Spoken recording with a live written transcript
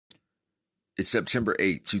It's September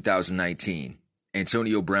 8, 2019.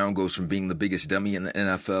 Antonio Brown goes from being the biggest dummy in the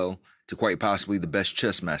NFL to quite possibly the best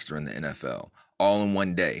chess master in the NFL, all in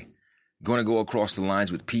one day. Going to go across the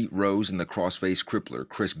lines with Pete Rose and the cross-faced Crippler,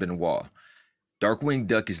 Benoit. Darkwing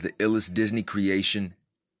Duck is the illest Disney creation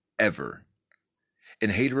ever.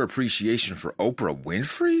 And hater appreciation for Oprah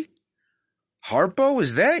Winfrey? Harpo,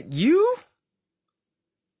 is that you?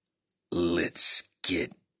 Let's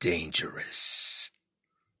get dangerous.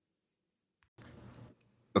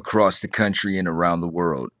 Across the country and around the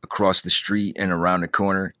world, across the street and around the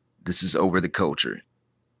corner, this is Over the Culture.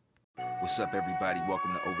 What's up, everybody?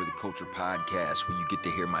 Welcome to Over the Culture podcast, where you get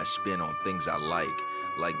to hear my spin on things I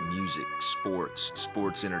like music,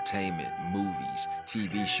 sports entertainment, movies,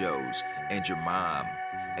 TV shows, and your mom,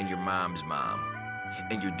 and your mom's mom,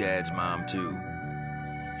 and your dad's mom, too.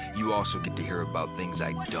 You also get to hear about things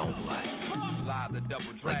I don't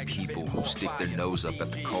like people who stick their nose up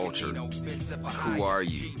at the culture. Who are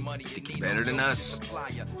you? Think you're better than us?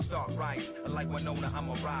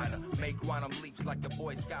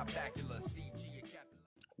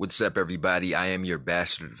 What's up, everybody? I am your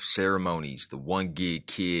bastard of ceremonies, the one gig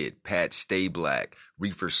kid, Pat Stayblack,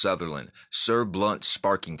 Reefer Sutherland, Sir Blunt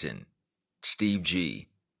Sparkington, Steve G.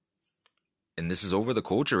 And this is Over the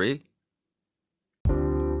Culture, eh?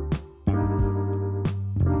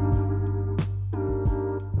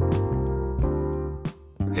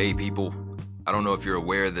 Hey people, I don't know if you're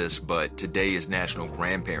aware of this, but today is National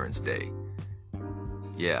Grandparents' Day.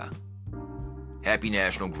 Yeah. Happy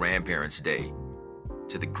National Grandparents' Day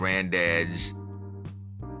to the granddads,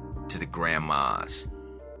 to the grandmas.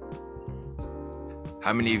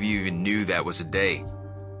 How many of you even knew that was a day?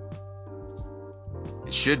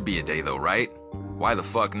 It should be a day though, right? Why the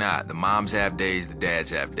fuck not? The moms have days, the dads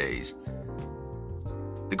have days.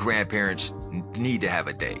 The grandparents need to have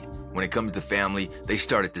a day. When it comes to family, they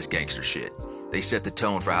started this gangster shit. They set the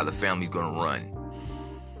tone for how the family's gonna run.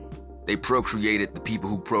 They procreated the people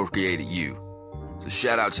who procreated you. So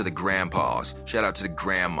shout out to the grandpas. Shout out to the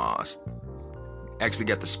grandmas. Actually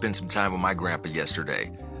got to spend some time with my grandpa yesterday.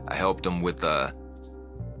 I helped him with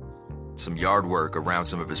some yard work around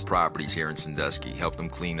some of his properties here in Sandusky. Helped him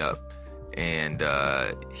clean up. And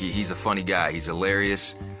he's a funny guy. He's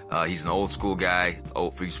hilarious. He's an old school guy.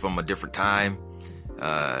 He's from a different time.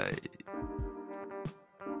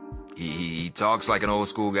 He talks like an old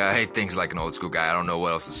school guy, thinks like an old school guy. I don't know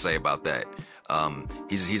what else to say about that.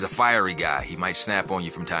 He's a fiery guy. He might snap on you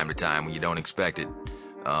from time to time when you don't expect it.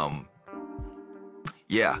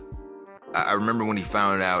 Yeah. I remember when he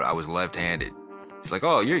found out I was left-handed. It's like,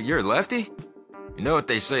 oh, you're a lefty? You know what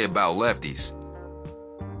they say about lefties?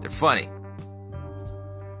 They're funny.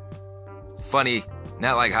 Funny,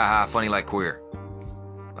 not like haha, funny like queer.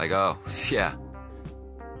 Like, oh, yeah.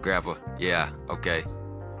 Grandpa, yeah, okay.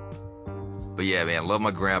 But yeah, man, love my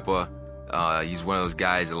grandpa. He's one of those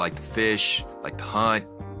guys that like to fish, like to hunt.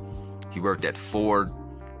 He worked at Ford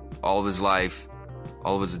all of his life,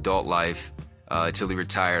 all of his adult life, until he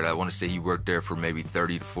retired. I want to say he worked there for maybe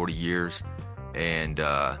 30 to 40 years. And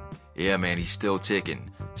yeah, man, he's still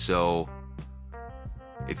ticking. So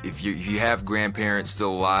if you have grandparents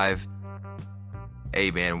still alive, hey,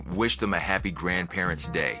 man, wish them a happy Grandparents'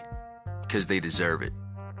 Day, because they deserve it.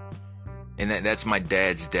 And that's my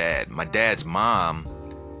dad's dad. My dad's mom,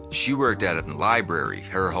 she worked at a library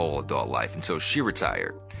her whole adult life until she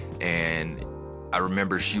retired. And I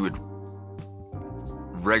remember she would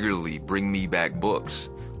regularly bring me back books,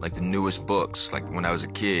 like the newest books, like when I was a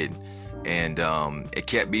kid. And it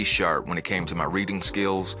kept me sharp when it came to my reading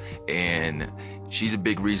skills. And she's a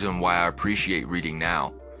big reason why I appreciate reading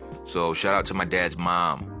now. So shout out to my dad's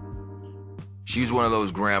mom. She was one of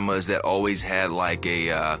those grandmas that always had like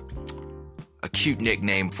a cute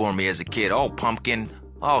nickname for me as a kid. Oh, pumpkin.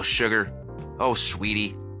 Oh, sugar. Oh,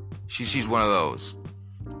 sweetie. She's one of those.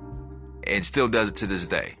 And still does it to this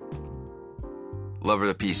day. Love her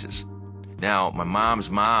to pieces. Now, my mom's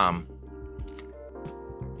mom,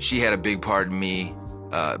 she had a big part in me,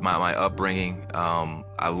 my upbringing.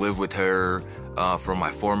 I lived with her from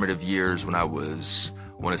my formative years when I was,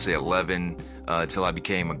 I want to say 11, until I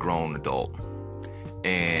became a grown adult.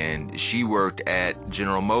 And she worked at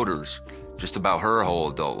General Motors just about her whole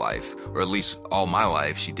adult life, or at least all my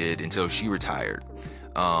life she did until she retired.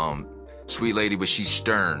 Sweet lady, but she's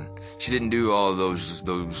stern. She didn't do all of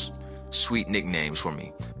those sweet nicknames for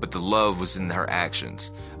me, but the love was in her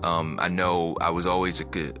actions. I know I was always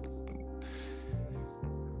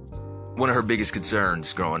one of her biggest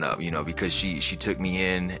concerns growing up, because she took me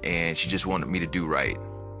in and she just wanted me to do right.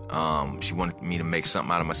 She wanted me to make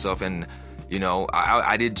something out of myself, and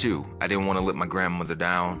I did too. I didn't want to let my grandmother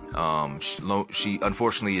down. She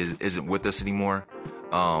unfortunately isn't with us anymore.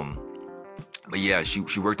 But yeah,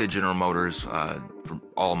 she worked at General Motors for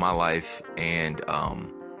all of my life, and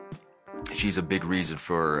she's a big reason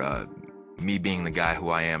for me being the guy who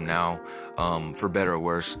I am now, for better or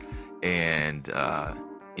worse. And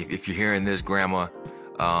if you're hearing this, Grandma,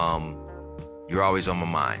 you're always on my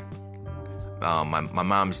mind. My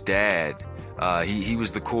mom's dad, he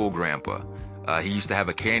was the cool grandpa. He used to have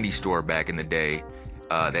a candy store back in the day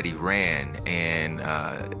that he ran, and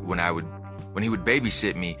when he would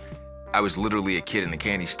babysit me, I was literally a kid in the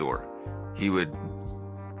candy store. He would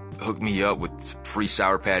hook me up with free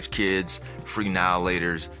Sour Patch Kids, free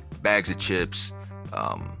Annihilators, bags of chips,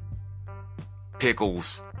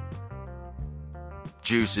 pickles,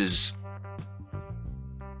 juices.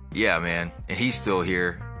 Yeah, man. And he's still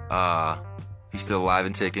here. He's still alive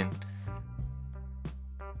and ticking.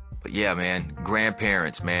 But yeah, man,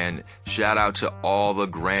 grandparents, man. Shout out to all the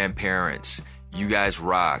grandparents. You guys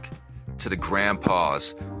rock. To the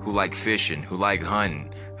grandpas who like fishing, who like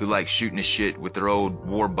hunting, who like shooting the shit with their old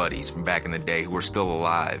war buddies from back in the day who are still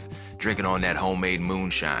alive, drinking on that homemade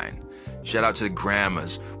moonshine. Shout out to the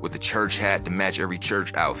grandmas with the church hat to match every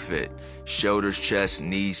church outfit. Shoulders, chest,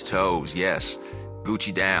 knees, toes, yes.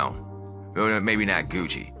 Gucci down. Maybe not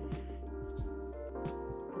Gucci.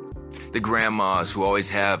 The grandmas who always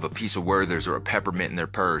have a piece of Werther's or a peppermint in their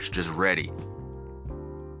purse just ready.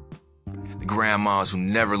 The grandmas who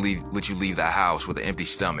never let you leave the house with an empty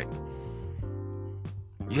stomach.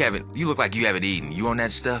 You look like you haven't eaten. You on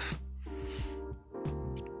that stuff?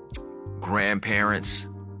 Grandparents,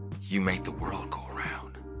 you make the world go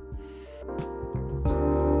round.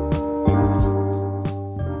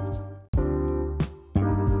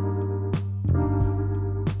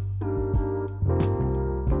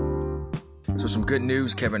 So some good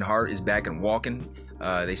news, Kevin Hart is back and walking.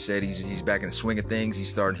 They said he's back in the swing of things. He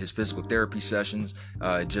started his physical therapy sessions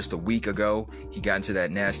just a week ago. He got into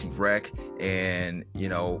that nasty wreck, and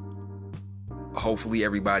hopefully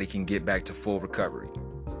everybody can get back to full recovery.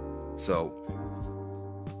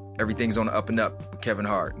 So everything's on the up and up with Kevin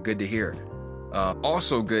Hart. Good to hear.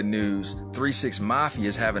 Also good news, 3 6 Mafia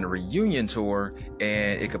is having a reunion tour,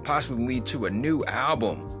 and it could possibly lead to a new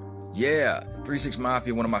album. Yeah, 3 6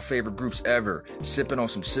 Mafia, one of my favorite groups ever. Sipping on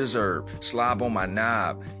some scissor, slob on my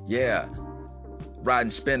knob. Yeah, riding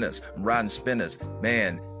spinners.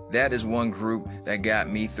 Man, that is one group that got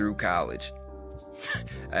me through college.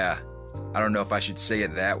 I don't know if I should say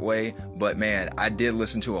it that way, but man, I did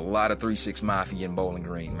listen to a lot of 3 6 Mafia in Bowling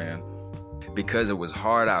Green, man. Because it was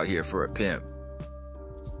hard out here for a pimp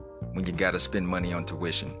when you gotta spend money on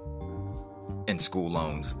tuition and school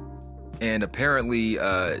loans. And apparently,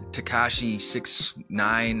 Tekashi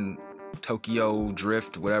 6ix9ine, Tokyo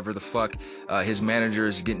Drift, whatever the fuck, his manager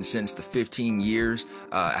is getting sentenced to 15 years.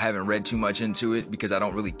 I haven't read too much into it because I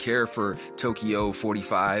don't really care for Tokyo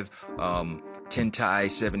 45, Tentai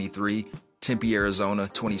 73, Tempe, Arizona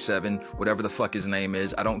 27, whatever the fuck his name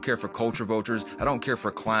is. I don't care for culture vultures. I don't care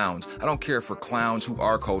for clowns. I don't care for clowns who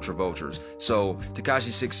are culture vultures. So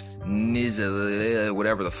Tekashi 6ix9ine,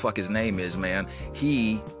 whatever the fuck his name is, man,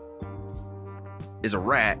 he is a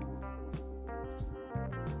rat,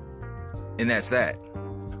 and that's that.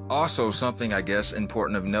 Also, something I guess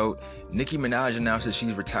important of note, Nicki Minaj announces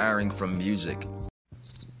she's retiring from music.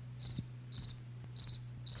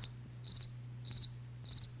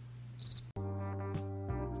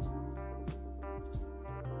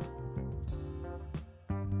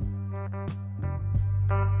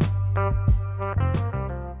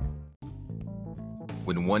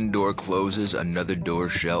 When one door closes, another door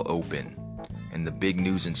shall open. And the big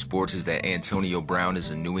news in sports is that Antonio Brown is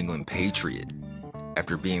a New England Patriot.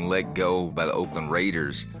 After being let go by the Oakland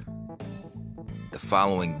Raiders, the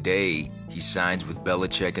following day, he signs with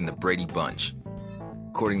Belichick and the Brady Bunch.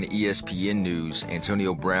 According to ESPN News,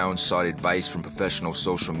 Antonio Brown sought advice from professional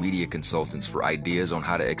social media consultants for ideas on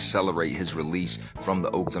how to accelerate his release from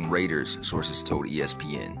the Oakland Raiders, sources told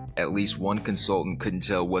ESPN. At least one consultant couldn't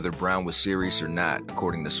tell whether Brown was serious or not,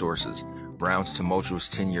 according to sources. Brown's tumultuous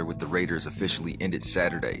tenure with the Raiders officially ended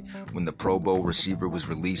Saturday when the Pro Bowl receiver was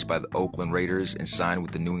released by the Oakland Raiders and signed with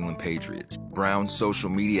the New England Patriots. Brown's social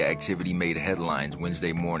media activity made headlines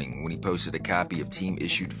Wednesday morning when he posted a copy of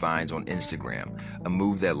team-issued fines on Instagram, a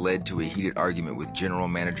move that led to a heated argument with general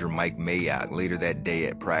manager Mike Mayock later that day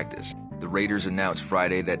at practice. The Raiders announced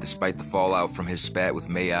Friday that despite the fallout from his spat with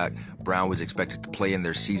Mayock, Brown was expected to play in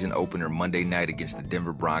their season opener Monday night against the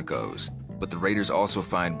Denver Broncos. But the Raiders also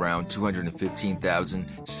fined Brown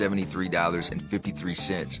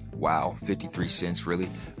 $215,073.53. Wow, 53 cents, really?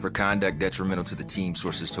 For conduct detrimental to the team,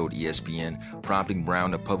 sources told ESPN, prompting Brown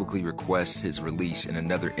to publicly request his release in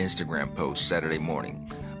another Instagram post Saturday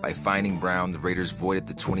morning. By fining Brown, the Raiders voided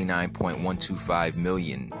the $29.125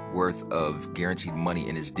 million worth of guaranteed money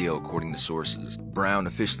in his deal, according to sources. Brown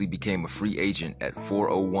officially became a free agent at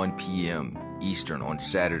 4:01 p.m. Eastern on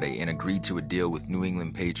Saturday and agreed to a deal with New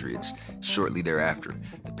England Patriots shortly thereafter.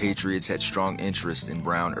 The Patriots had strong interest in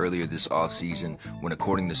Brown earlier this offseason when,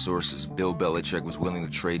 according to sources, Bill Belichick was willing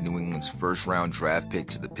to trade New England's first-round draft pick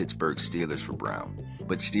to the Pittsburgh Steelers for Brown.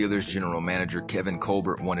 But Steelers general manager Kevin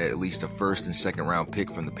Colbert wanted at least a first and second round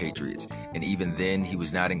pick from the Patriots, and even then he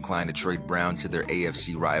was not inclined to trade Brown to their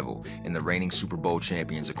AFC rival and the reigning Super Bowl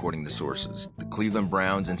champions, according to sources. The Cleveland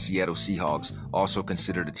Browns and Seattle Seahawks also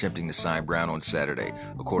considered attempting to sign Brown on Saturday,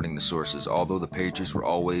 according to sources, although the Patriots were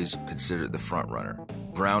always considered the front runner.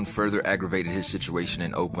 Brown further aggravated his situation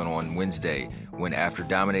in Oakland on Wednesday when, after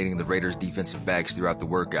dominating the Raiders' defensive backs throughout the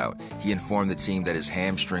workout, he informed the team that his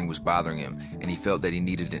hamstring was bothering him and he felt that he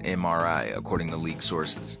needed an MRI, according to league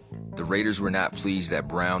sources. The Raiders were not pleased that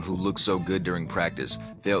Brown, who looked so good during practice,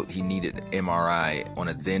 felt he needed an MRI on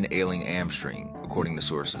a then ailing hamstring, according to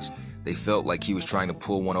sources. They felt like he was trying to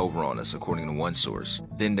pull one over on us, according to one source.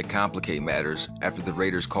 Then, to complicate matters, after the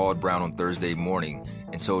Raiders called Brown on Thursday morning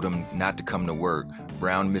and told him not to come to work,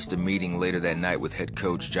 Brown missed a meeting later that night with head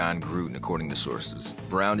coach John Gruden, according to sources.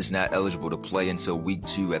 Brown is not eligible to play until week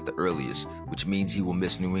 2 at the earliest, which means he will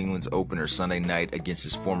miss New England's opener Sunday night against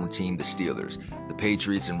his former team, the Steelers. The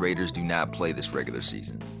Patriots and Raiders do not play this regular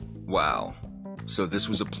season. Wow. So this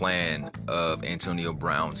was a plan of Antonio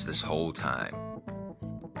Brown's this whole time.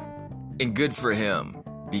 And good for him,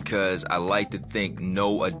 because I like to think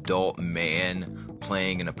no adult man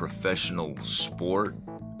playing in a professional sport,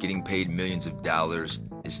 getting paid millions of dollars,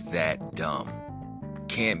 is that dumb.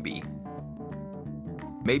 Can't be.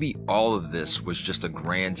 Maybe all of this was just a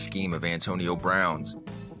grand scheme of Antonio Brown's.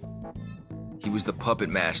 He was the puppet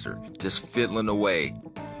master, just fiddling away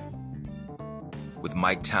with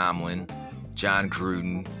Mike Tomlin, John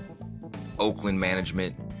Gruden, Oakland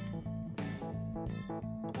management,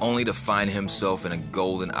 only to find himself in a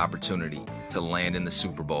golden opportunity to land in the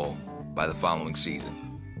Super Bowl by the following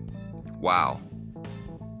season. Wow.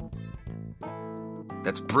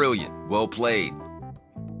 That's brilliant. Well played.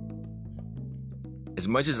 As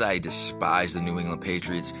much as I despise the New England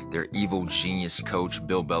Patriots, their evil genius coach,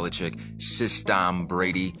 Bill Belichick, Tom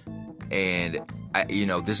Brady, and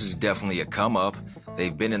this is definitely a come up.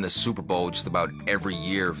 They've been in the Super Bowl just about every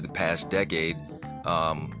year for the past decade.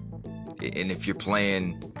 And if you're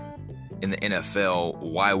playing in the NFL,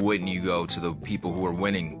 why wouldn't you go to the people who are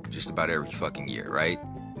winning just about every fucking year, right?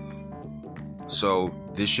 So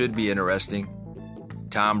this should be interesting.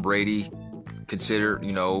 Tom Brady, considered,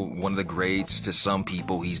 one of the greats. To some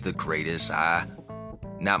people, he's the greatest.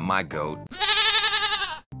 Not my GOAT.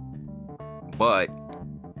 But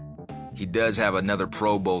he does have another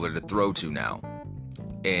Pro Bowler to throw to now.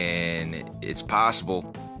 And it's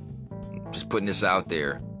possible, just putting this out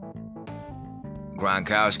there,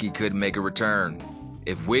 Gronkowski could make a return.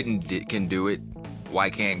 If Witten can do it,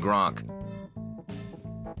 why can't Gronk?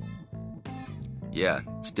 Yeah,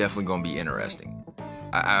 it's definitely going to be interesting.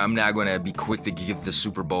 I'm not going to be quick to give the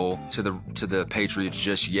Super Bowl to the Patriots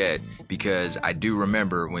just yet, because I do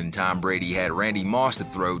remember when Tom Brady had Randy Moss to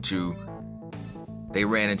throw to, they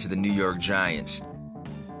ran into the New York Giants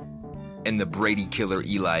and the Brady killer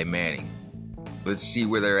Eli Manning. Let's see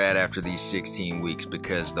where they're at after these 16 weeks,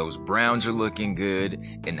 because those Browns are looking good,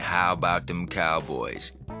 and how about them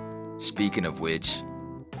Cowboys? Speaking of which,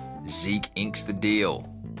 Zeke inks the deal.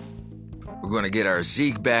 We're going to get our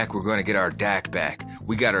Zeke back. We're going to get our Dak back.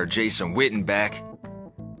 We got our Jason Witten back.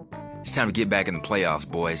 It's time to get back in the playoffs,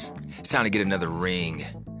 boys. It's time to get another ring.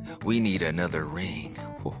 We need another ring.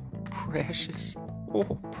 Oh, precious.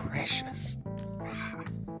 Oh, precious.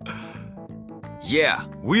 Yeah,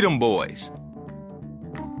 we them boys.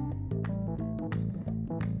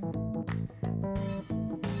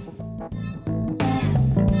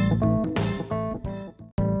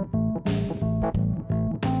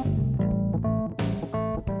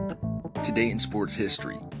 Today in sports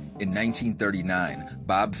history. In 1939,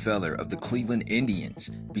 Bob Feller of the Cleveland Indians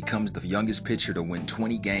becomes the youngest pitcher to win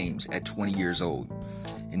 20 games at 20 years old.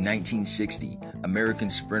 In 1960, American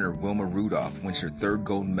sprinter Wilma Rudolph wins her third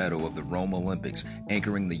gold medal of the Rome Olympics,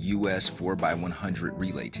 anchoring the U.S. 4x100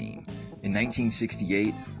 relay team. In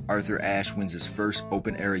 1968, Arthur Ashe wins his first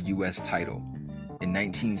open-era U.S. title. In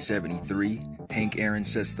 1973, Hank Aaron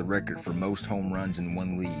sets the record for most home runs in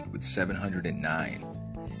one league with 709.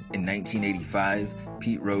 In 1985,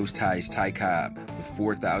 Pete Rose ties Ty Cobb with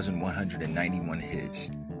 4,191 hits.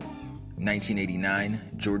 In 1989,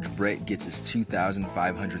 George Brett gets his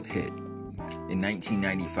 2,500th hit. In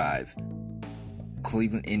 1995,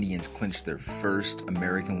 Cleveland Indians clinched their first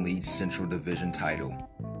American League Central Division title,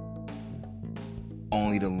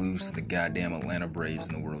 only to lose to the goddamn Atlanta Braves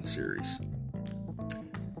in the World Series.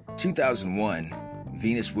 2001,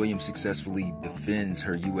 Venus Williams successfully defends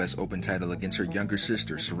her U.S. Open title against her younger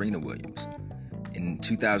sister, Serena Williams. In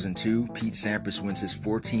 2002, Pete Sampras wins his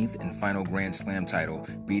 14th and final Grand Slam title,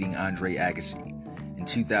 beating Andre Agassi. In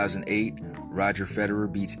 2008, Roger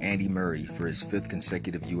Federer beats Andy Murray for his 5th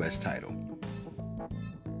consecutive U.S. title.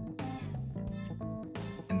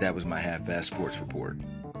 And that was my half-assed sports report.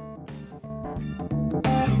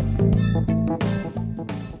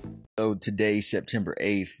 So today, September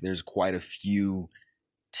 8th, there's quite a few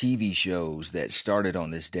TV shows that started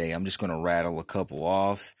on this day. I'm just going to rattle a couple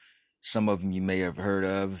off. Some of them you may have heard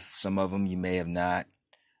of, some of them you may have not.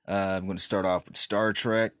 I'm going to start off with Star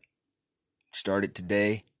Trek. Started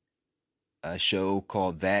today. A show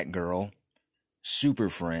called That Girl. Super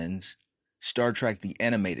Friends. Star Trek The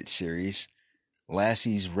Animated Series.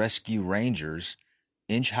 Lassie's Rescue Rangers.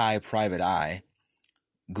 Inch High Private Eye.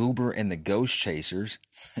 Goober and the Ghost Chasers.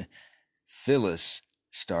 Phyllis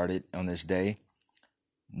started on this day.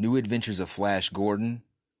 New Adventures of Flash Gordon.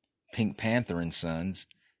 Pink Panther and Sons.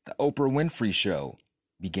 The Oprah Winfrey Show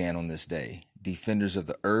began on this day. Defenders of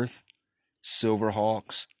the Earth.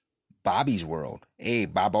 Silverhawks. Bobby's World. Hey,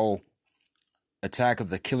 Bobo. Attack of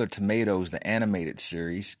the Killer Tomatoes, the animated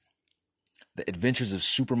series. The Adventures of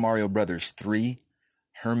Super Mario Bros. 3.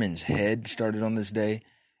 Herman's Head started on this day.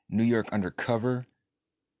 New York Undercover.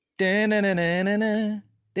 Detective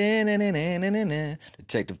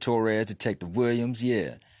Torres, Detective Williams,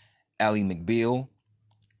 yeah. Ally McBeal.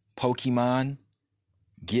 Pokemon.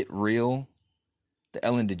 Get Real. The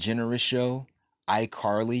Ellen DeGeneres Show.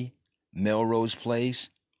 iCarly. Melrose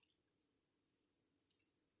Place.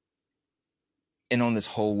 And on this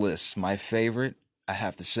whole list, my favorite, I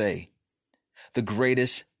have to say, the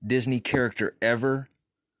greatest Disney character ever,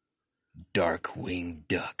 Darkwing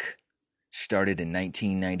Duck. Started in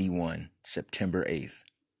 1991, September 8th.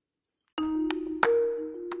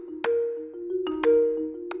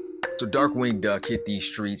 So Darkwing Duck hit these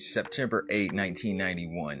streets September 8,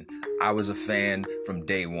 1991. I was a fan from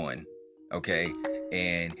day one, okay?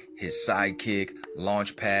 And his sidekick,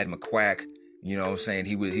 Launchpad McQuack, you know what I'm saying?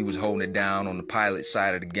 He was holding it down on the pilot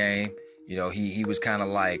side of the game. You know, he was kind of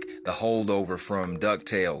like the holdover from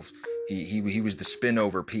DuckTales. He was the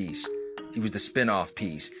spin-over piece. He was the spin-off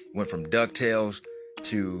piece. Went from DuckTales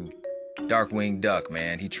to Darkwing Duck,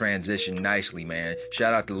 man. He transitioned nicely, man.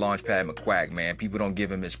 Shout out to Launchpad McQuack, man. People don't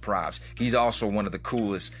give him his props. He's also one of the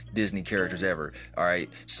coolest Disney characters ever. All right.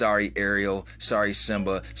 Sorry, Ariel. Sorry,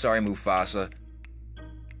 Simba. Sorry, Mufasa.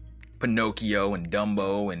 Pinocchio and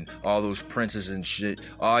Dumbo and all those princes and shit.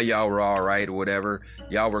 All y'all were all right or whatever.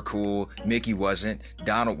 Y'all were cool. Mickey wasn't.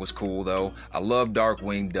 Donald was cool though. I love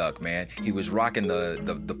Darkwing Duck, man. He was rocking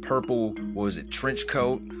the purple, what was it, trench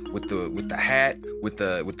coat with the hat, with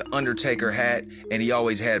the Undertaker hat, and he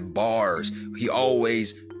always had bars. He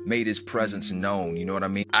always made his presence known, you know what I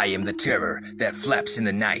mean? I am the terror that flaps in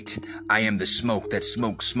the night. I am the smoke that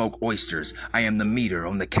smokes smoke oysters. I am the meter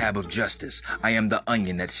on the cab of justice. I am the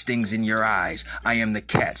onion that stings in your eyes. I am the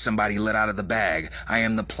cat somebody let out of the bag. I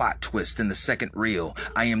am the plot twist in the second reel.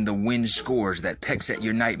 I am the wind scourge that pecks at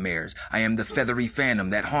your nightmares. I am the feathery phantom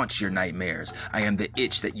that haunts your nightmares. I am the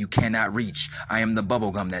itch that you cannot reach. I am the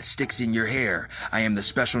bubblegum that sticks in your hair. I am the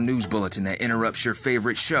special news bulletin that interrupts your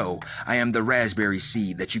favorite show. I am the raspberry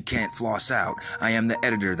seed that you can't floss out. I am the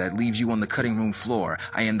editor that leaves you on the cutting room floor.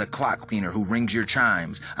 I am the clock cleaner who rings your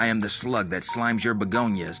chimes. I am the slug that slimes your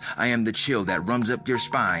begonias. I am the chill that runs up your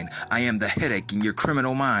spine. I am the headache in your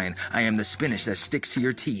criminal mind. I am the spinach that sticks to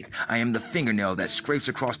your teeth. I am the fingernail that scrapes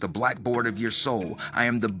across the blackboard of your soul. I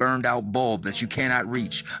am the burned out bulb that you cannot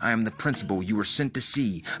reach. I am the principal you were sent to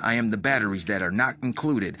see. I am the batteries that are not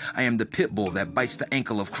included. I am the pit bull that bites the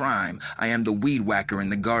ankle of crime. I am the weed whacker in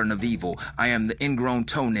the garden of evil. I am the ingrown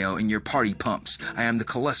toenail in your party pumps. I am the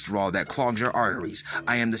cholesterol that clogs your arteries.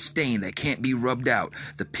 I am the stain that can't be rubbed out,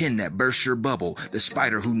 the pin that bursts your bubble, the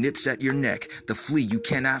spider who nips at your neck, the flea you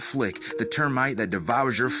cannot flick, the termite that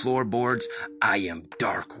devours your floorboards. I am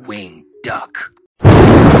Darkwing Duck.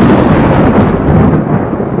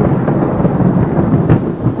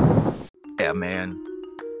 Yeah, man.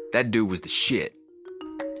 That dude was the shit.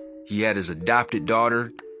 He had his adopted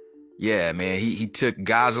daughter. Yeah, man. He took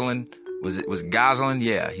Gosling. Was it Gosling?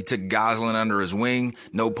 Yeah, he took Gosling under his wing.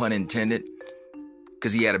 No pun intended.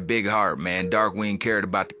 because he had a big heart, man. Darkwing cared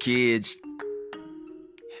about the kids,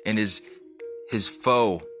 and his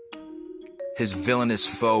foe, his villainous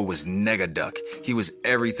foe was Negaduck. He was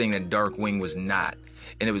everything that Darkwing was not.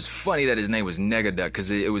 And it was funny that his name was Negaduck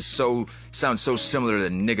because it was sounds so similar to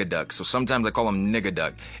Niggaduck. So sometimes I call him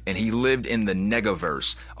Niggaduck. And he lived in the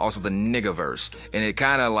Negaverse, also the Niggaverse. And it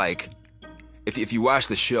kind of like, if you watch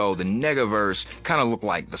the show, the Negaverse kind of looked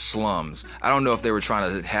like the slums. I don't know if they were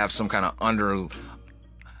trying to have some kind of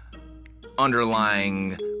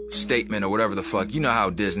underlying statement or whatever the fuck. You know how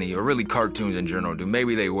Disney, or really cartoons in general, do.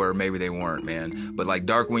 Maybe they were, maybe they weren't, man. But like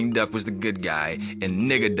Darkwing Duck was the good guy,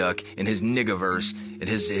 and Niggaduck and his Niggaverse and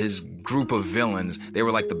his group of villains, they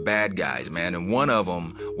were like the bad guys, man. And one of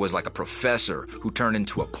them was like a professor who turned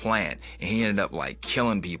into a plant, and he ended up like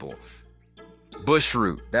killing people.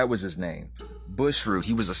 Bushroot, that was his name. Bushroot.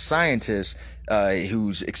 He was a scientist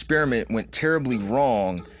whose experiment went terribly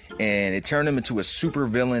wrong, and it turned him into a super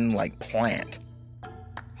villain like plant.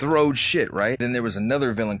 Throwed shit, right? Then there was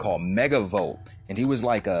another villain called Megavolt, and he was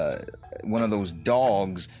like one of those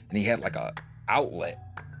dogs, and he had like a outlet,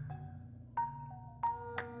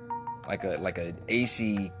 like a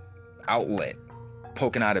AC outlet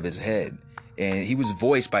poking out of his head, and he was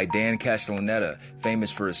voiced by Dan Castellaneta,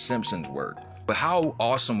 famous for his Simpsons work. But how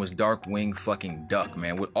awesome was Darkwing fucking Duck,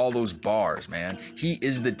 man, with all those bars, man? He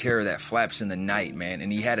is the terror that flaps in the night, man,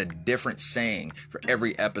 and he had a different saying for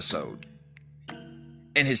every episode.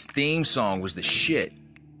 And his theme song was the shit.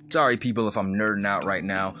 Sorry, people, if I'm nerding out right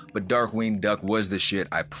now, but Darkwing Duck was the shit,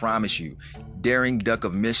 I promise you. Daring duck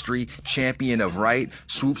of mystery, champion of right,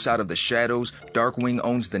 swoops out of the shadows, Darkwing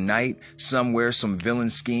owns the night, somewhere some villain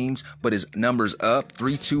schemes, but his number's up,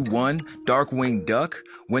 321, Darkwing Duck,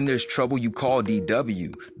 when there's trouble you call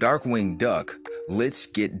DW, Darkwing Duck, let's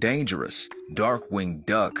get dangerous, Darkwing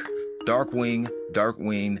Duck. Darkwing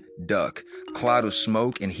Duck. Cloud of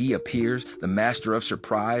smoke and he appears, the master of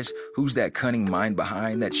surprise. Who's that cunning mind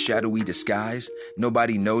behind that shadowy disguise?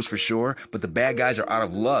 Nobody knows for sure, but the bad guys are out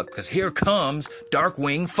of luck, because here comes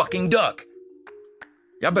Darkwing fucking Duck.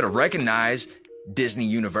 Y'all better recognize Disney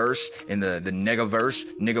Universe and the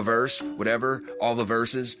Niggaverse, whatever, all the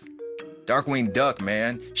verses. Darkwing Duck,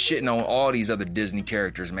 man, shitting on all these other Disney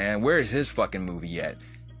characters, man. Where is his fucking movie at?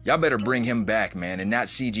 Y'all better bring him back, man, and not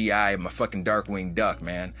CGI my fucking Darkwing Duck,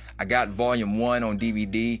 man. I got Volume 1 on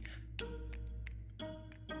DVD.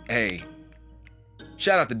 Hey,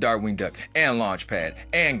 shout out to Darkwing Duck and Launchpad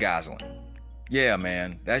and Gosling. Yeah,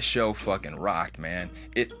 man, that show fucking rocked, man.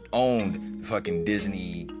 It owned the fucking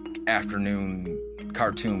Disney afternoon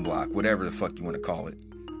cartoon block, whatever the fuck you want to call it.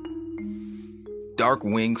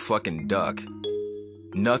 Darkwing fucking Duck.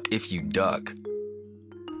 Nuck if you duck.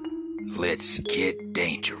 Let's get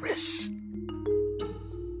dangerous.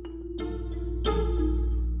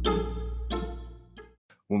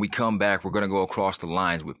 When we come back, we're going to go across the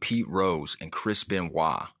lines with Pete Rose and Chris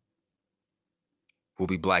Benoit. We'll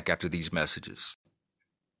be back after these messages.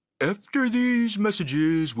 After these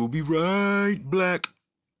messages, we'll be right back.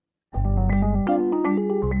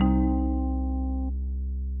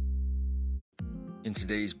 In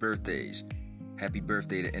today's birthdays, happy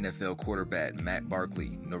birthday to NFL quarterback Matt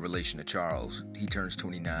Barkley, no relation to Charles. He turns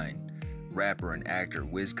 29. Rapper and actor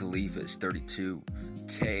Wiz Khalifa is 32.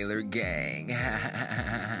 Taylor Gang.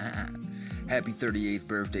 Happy 38th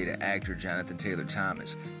birthday to actor Jonathan Taylor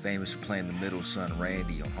Thomas, famous for playing the middle son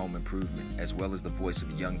Randy on Home Improvement, as well as the voice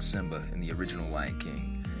of young Simba in the original Lion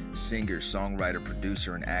King. Singer, songwriter,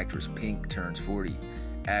 producer, and actress Pink turns 40.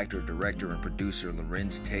 Actor, director, and producer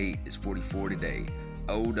Lorenz Tate is 44 today.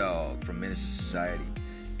 O-Dog from Menace to Society.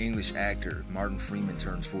 English actor Martin Freeman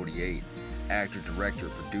turns 48. Actor, director,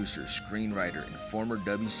 producer, screenwriter, and former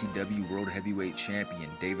WCW World Heavyweight Champion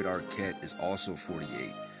David Arquette is also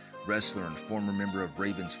 48. Wrestler and former member of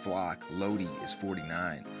Raven's Flock, Lodi, is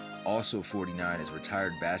 49. Also 49 is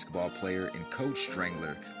retired basketball player and coach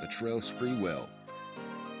strangler Latrell Sprewell.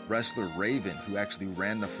 Wrestler Raven, who actually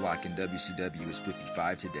ran the Flock in WCW, is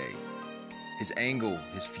 55 today. His angle,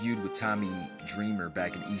 his feud with Tommy Dreamer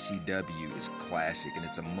back in ECW is a classic, and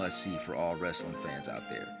it's a must-see for all wrestling fans out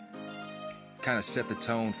there. Kind of set the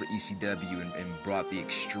tone for ECW and brought the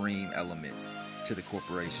extreme element to the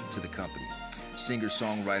corporation, to the company. Singer,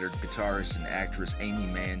 songwriter, guitarist, and actress Amy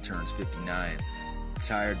Mann turns 59.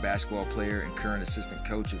 Retired basketball player and current assistant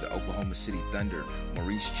coach of the Oklahoma City Thunder,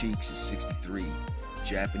 Maurice Cheeks, is 63.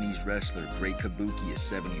 Japanese wrestler Great Kabuki is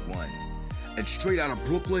 71. And straight out of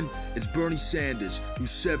Brooklyn, it's Bernie Sanders,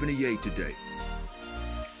 who's 78 today.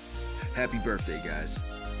 Happy birthday, guys.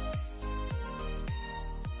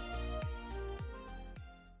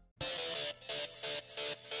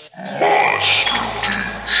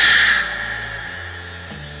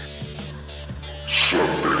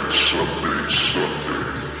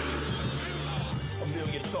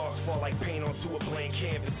 This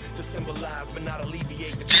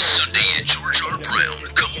Sunday at George R. Brown,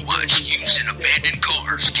 come watch used and abandoned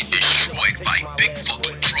cars get destroyed by big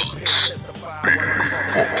fucking trucks.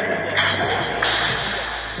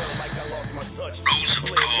 Rows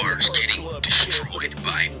of cars getting destroyed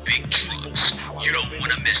by big trucks. You don't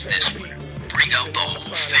want to miss this one. Bring out the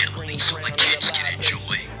whole family so the kids can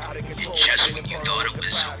enjoy. And just when you thought it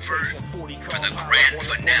was over, for the grand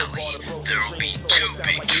finale, there'll be two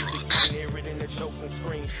big trucks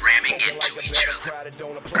ramming into each other.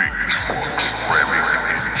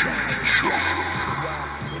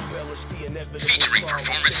 Featuring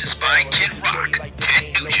performances by Kid Rock,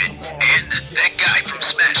 Ted Nugent, and that guy from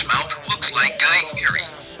Smash Mouth who looks like Guy Fieri.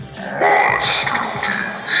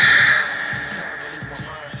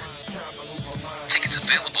 Tickets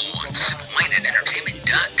available on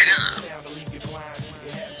SimpleMindedEntertainment.com.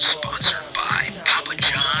 Sponsored by Papa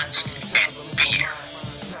John's and beer.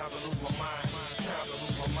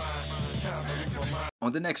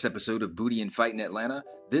 On the next episode of Booty and Fight in Atlanta,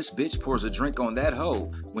 this bitch pours a drink on that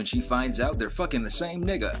hoe when she finds out they're fucking the same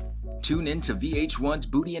nigga. Tune in to VH1's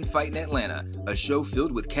Booty and Fight in Atlanta, a show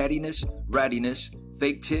filled with cattiness, rattiness,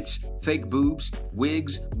 fake tits, fake boobs,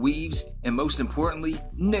 wigs, weaves, and most importantly,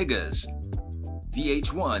 niggas.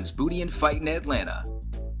 VH1's Booty and Fight in Atlanta.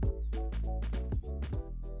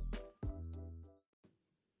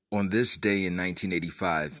 On this day in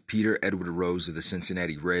 1985, Peter Edward Rose of the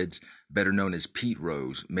Cincinnati Reds, better known as Pete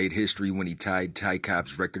Rose, made history when he tied Ty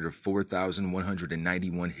Cobb's record of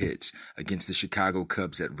 4,191 hits against the Chicago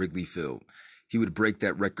Cubs at Wrigley Field. He would break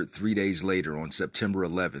that record 3 days later on September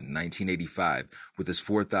 11, 1985, with his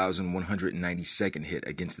 4,192nd hit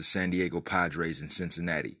against the San Diego Padres in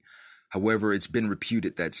Cincinnati. However, it's been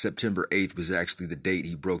reputed that September 8th was actually the date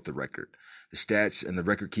he broke the record. The stats and the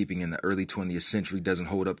record-keeping in the early 20th century doesn't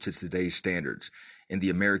hold up to today's standards, and the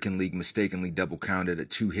American League mistakenly double-counted a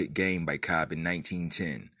two-hit game by Cobb in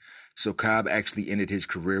 1910. So Cobb actually ended his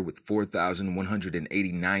career with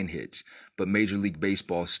 4,189 hits, but Major League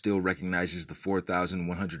Baseball still recognizes the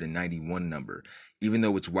 4,191 number, even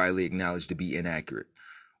though it's widely acknowledged to be inaccurate.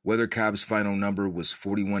 Whether Cobb's final number was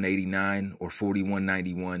 4189 or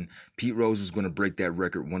 4191, Pete Rose was going to break that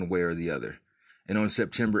record one way or the other. And on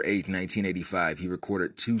September 8, 1985, he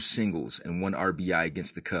recorded 2 singles and 1 RBI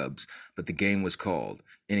against the Cubs, but the game was called,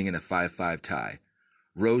 ending in a 5-5 tie.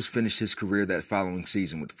 Rose finished his career that following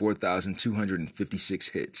season with 4,256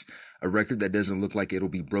 hits, a record that doesn't look like it'll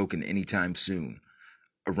be broken anytime soon.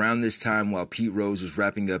 Around this time, while Pete Rose was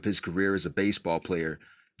wrapping up his career as a baseball player,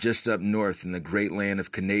 just up north in the great land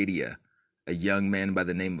of Canada, a young man by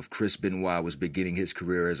the name of Chris Benoit was beginning his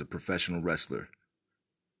career as a professional wrestler.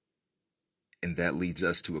 And that leads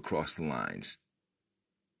us to Across the Lines.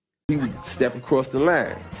 He would step across the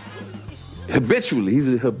line. Habitually. He's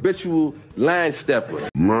a habitual line stepper.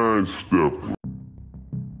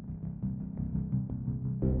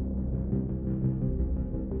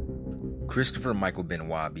 Christopher Michael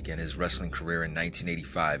Benoit began his wrestling career in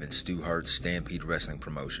 1985 in Stu Hart's Stampede Wrestling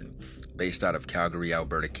promotion, based out of Calgary,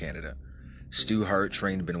 Alberta, Canada. Stu Hart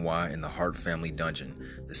trained Benoit in the Hart Family Dungeon,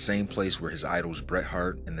 the same place where his idols Bret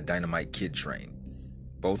Hart and the Dynamite Kid trained.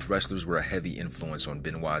 Both wrestlers were a heavy influence on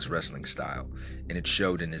Benoit's wrestling style, and it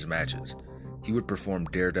showed in his matches. He would perform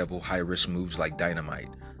daredevil, high-risk moves like Dynamite,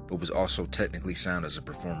 but was also technically sound as a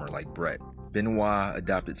performer like Bret. Benoit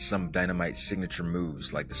adopted some of Dynamite's signature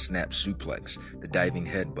moves like the snap suplex, the diving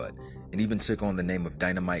headbutt, and even took on the name of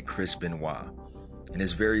Dynamite Chris Benoit. In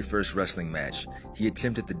his very first wrestling match, he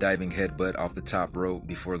attempted the diving headbutt off the top rope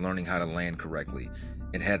before learning how to land correctly,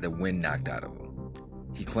 and had the wind knocked out of him.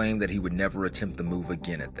 He claimed that he would never attempt the move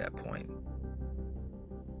again at that point.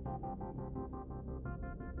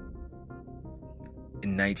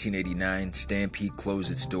 In 1989, Stampede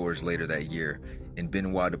closed its doors later that year, and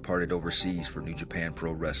Benoit departed overseas for New Japan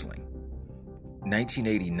Pro Wrestling.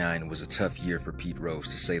 1989 was a tough year for Pete Rose,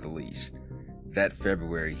 to say the least. That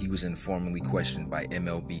February, he was informally questioned by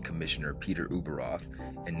MLB Commissioner Peter Ueberroth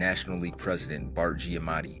and National League President Bart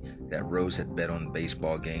Giamatti that Rose had bet on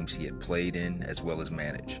baseball games he had played in as well as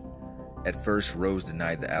managed. At first, Rose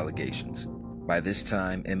denied the allegations. By this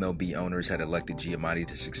time, MLB owners had elected Giamatti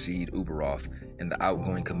to succeed Ueberroth, and the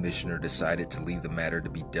outgoing commissioner decided to leave the matter to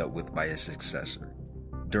be dealt with by his successor.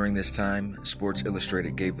 During this time, Sports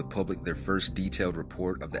Illustrated gave the public their first detailed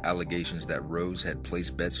report of the allegations that Rose had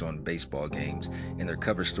placed bets on baseball games in their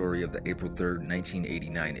cover story of the April 3,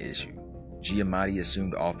 1989 issue. Giamatti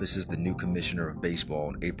assumed office as the new commissioner of baseball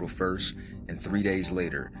on April 1st, and 3 days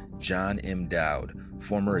later, John M. Dowd,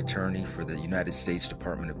 former attorney for the United States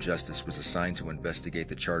Department of Justice, was assigned to investigate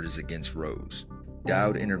the charges against Rose.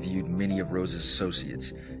 Dowd interviewed many of Rose's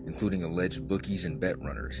associates, including alleged bookies and bet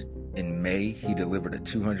runners. In May, he delivered a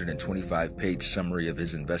 225-page summary of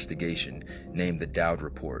his investigation, named the Dowd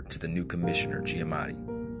Report, to the new commissioner, Giamatti.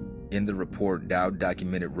 In the report, Dowd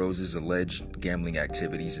documented Rose's alleged gambling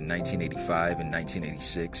activities in 1985 and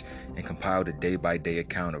 1986 and compiled a day-by-day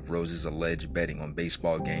account of Rose's alleged betting on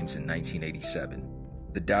baseball games in 1987.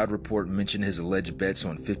 The Dowd report mentioned his alleged bets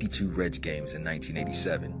on 52 Reds games in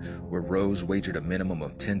 1987, where Rose wagered a minimum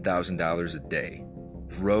of $10,000 a day.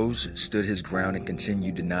 Rose stood his ground and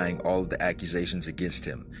continued denying all of the accusations against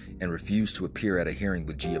him and refused to appear at a hearing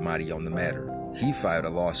with Giamatti on the matter. He filed a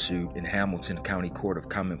lawsuit in Hamilton County Court of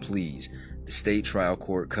Common Pleas, the state trial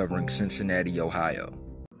court covering Cincinnati, Ohio.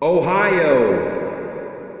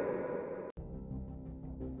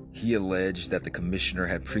 He alleged that the commissioner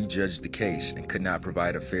had prejudged the case and could not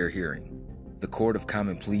provide a fair hearing. The Court of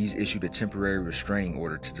Common Pleas issued a temporary restraining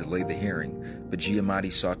order to delay the hearing, but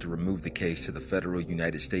Giamatti sought to remove the case to the Federal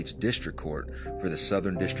United States District Court for the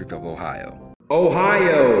Southern District of Ohio.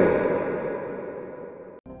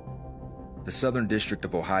 The Southern District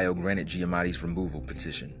of Ohio granted Giamatti's removal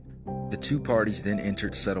petition. The two parties then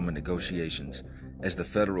entered settlement negotiations, as the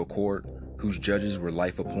federal court, whose judges were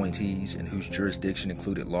life appointees and whose jurisdiction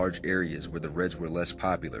included large areas where the Reds were less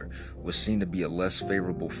popular, was seen to be a less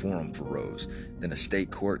favorable forum for Rose than a state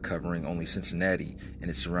court covering only Cincinnati and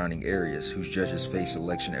its surrounding areas, whose judges face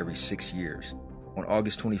election every 6 years. On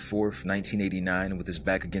August 24, 1989, with his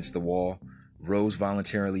back against the wall, Rose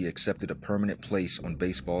voluntarily accepted a permanent place on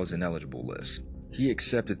baseball's ineligible list. He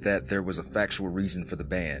accepted that there was a factual reason for the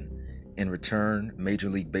ban. In return, Major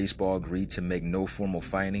League Baseball agreed to make no formal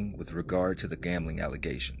finding with regard to the gambling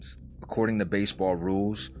allegations. According to baseball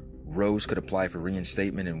rules, Rose could apply for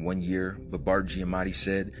reinstatement in 1 year, but Bart Giamatti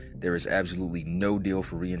said there is absolutely no deal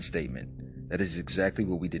for reinstatement. That is exactly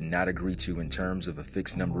what we did not agree to in terms of a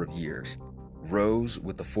fixed number of years. Rose,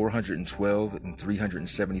 with a 412 and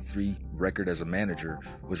 373 record as a manager,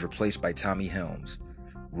 was replaced by Tommy Helms.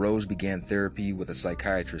 Rose began therapy with a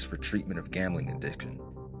psychiatrist for treatment of gambling addiction.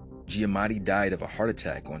 Giamatti died of a heart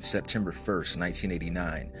attack on September 1,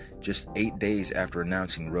 1989, just 8 days after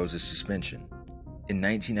announcing Rose's suspension. In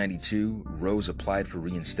 1992, Rose applied for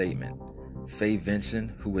reinstatement. Fay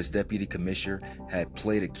Vinson, who was deputy commissioner, had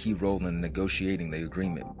played a key role in negotiating the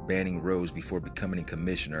agreement banning Rose before becoming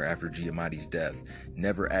commissioner after Giamatti's death,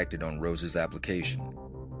 never acted on Rose's application.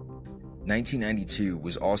 1992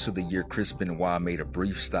 was also the year Chris Benoit made a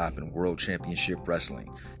brief stop in World Championship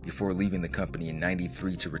Wrestling before leaving the company in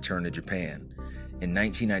 '93 to return to Japan. In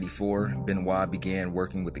 1994, Benoit began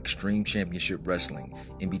working with Extreme Championship Wrestling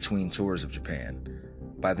in between tours of Japan.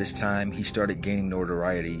 By this time, he started gaining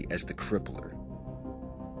notoriety as the Crippler.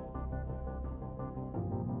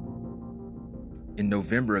 In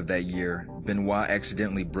November of that year, Benoit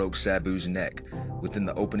accidentally broke Sabu's neck within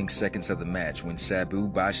the opening seconds of the match when Sabu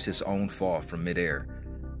botched his own fall from midair.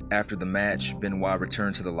 After the match, Benoit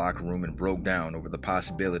returned to the locker room and broke down over the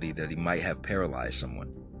possibility that he might have paralyzed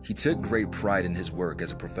someone. He took great pride in his work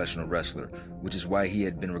as a professional wrestler, which is why he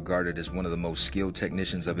had been regarded as one of the most skilled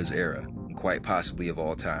technicians of his era, and quite possibly of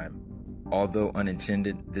all time. Although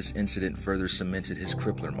unintended, this incident further cemented his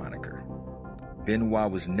Crippler moniker.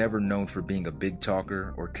 Benoit was never known for being a big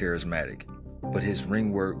talker or charismatic, but his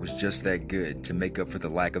ring work was just that good to make up for the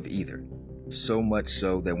lack of either. So much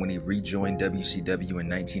so that when he rejoined WCW in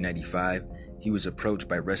 1995, he was approached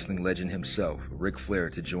by wrestling legend himself, Ric Flair,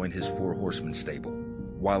 to join his Four Horsemen stable.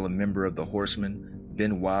 While a member of the Horsemen,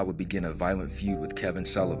 Benoit would begin a violent feud with Kevin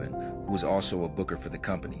Sullivan, who was also a booker for the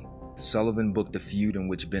company. Sullivan booked a feud in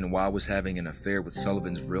which Benoit was having an affair with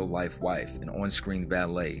Sullivan's real-life wife and on-screen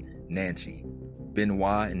valet, Nancy.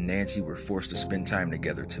 Benoit and Nancy were forced to spend time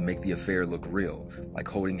together to make the affair look real, like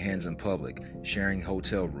holding hands in public, sharing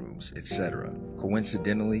hotel rooms, etc.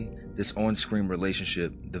 Coincidentally, this on-screen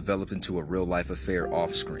relationship developed into a real-life affair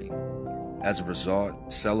off-screen. As a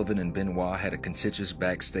result, Sullivan and Benoit had a contentious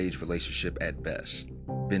backstage relationship at best.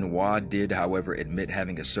 Benoit did, however, admit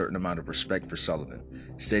having a certain amount of respect for Sullivan,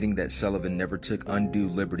 stating that Sullivan never took undue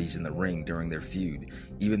liberties in the ring during their feud,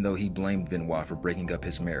 even though he blamed Benoit for breaking up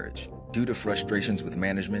his marriage. Due to frustrations with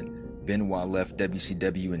management, Benoit left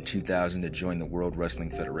WCW in 2000 to join the World Wrestling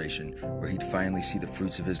Federation, where he'd finally see the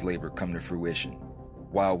fruits of his labor come to fruition.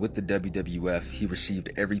 While with the WWF, he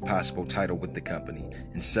received every possible title with the company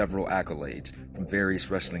and several accolades from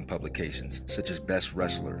various wrestling publications, such as Best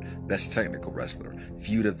Wrestler, Best Technical Wrestler,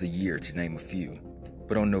 Feud of the Year, to name a few.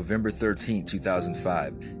 But on November 13,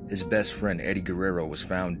 2005, his best friend Eddie Guerrero was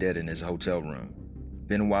found dead in his hotel room.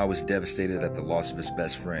 Benoit was devastated at the loss of his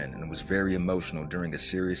best friend and was very emotional during a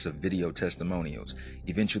series of video testimonials,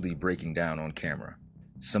 eventually breaking down on camera.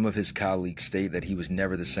 Some of his colleagues state that he was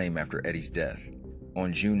never the same after Eddie's death.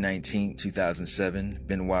 On June 19, 2007,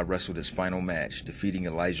 Benoit wrestled his final match, defeating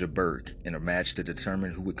Elijah Burke in a match to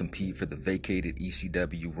determine who would compete for the vacated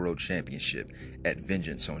ECW World Championship at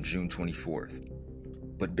Vengeance on June 24th.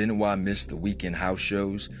 But Benoit missed the weekend house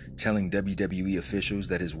shows, telling WWE officials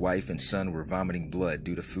that his wife and son were vomiting blood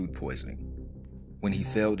due to food poisoning. When he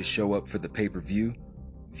failed to show up for the pay-per-view,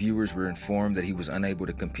 viewers were informed that he was unable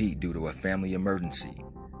to compete due to a family emergency,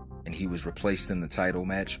 and he was replaced in the title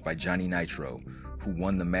match by Johnny Nitro, who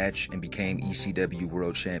won the match and became ECW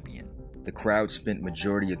World Champion. The crowd spent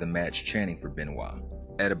majority of the match chanting for Benoit.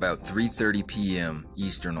 At about 3:30 p.m.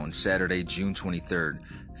 Eastern on Saturday, June 23rd,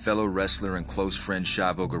 fellow wrestler and close friend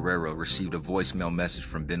Chavo Guerrero received a voicemail message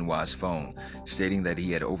from Benoit's phone stating that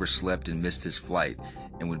he had overslept and missed his flight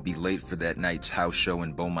and would be late for that night's house show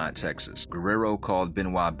in Beaumont, Texas. Guerrero called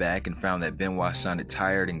Benoit back and found that Benoit sounded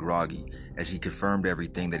tired and groggy, as he confirmed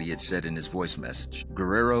everything that he had said in his voice message.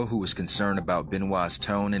 Guerrero, who was concerned about Benoit's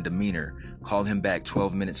tone and demeanor, called him back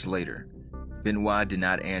 12 minutes later. Benoit did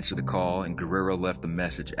not answer the call, and Guerrero left a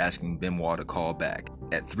message asking Benoit to call back.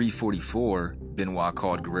 At 3:44, Benoit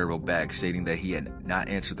called Guerrero back, stating that he had not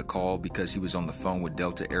answered the call because he was on the phone with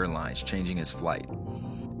Delta Airlines changing his flight.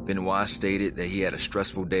 Benoit stated that he had a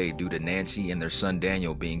stressful day due to Nancy and their son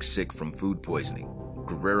Daniel being sick from food poisoning.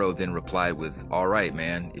 Guerrero then replied with, "All right,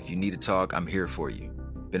 man, if you need to talk, I'm here for you."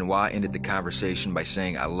 Benoit ended the conversation by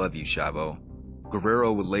saying, "I love you, Chavo."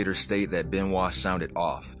 Guerrero would later state that Benoit sounded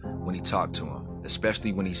off when he talked to him,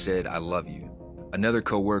 especially when he said, "I love you." Another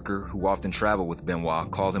co-worker who often traveled with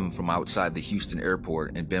Benoit called him from outside the Houston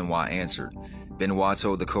airport, and Benoit answered. Benoit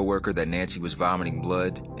told the co-worker that Nancy was vomiting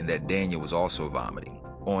blood and that Daniel was also vomiting.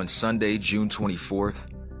 On Sunday, June 24th,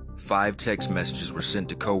 5 text messages were sent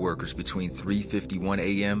to co-workers between 3:51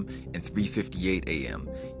 a.m. and 3:58 a.m.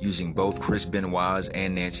 using both Chris Benoit's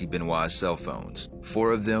and Nancy Benoit's cell phones.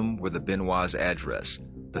 4 of them were the Benoit's address.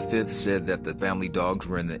 The 5th said that the family dogs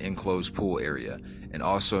were in the enclosed pool area and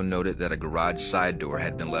also noted that a garage side door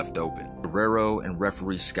had been left open. Guerrero and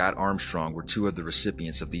referee Scott Armstrong were 2 of the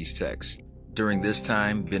recipients of these texts. During this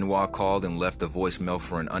time, Benoit called and left a voicemail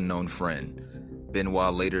for an unknown friend.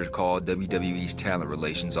 Benoit later called WWE's Talent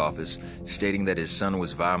Relations office, stating that his son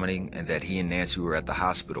was vomiting and that he and Nancy were at the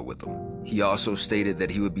hospital with him. He also stated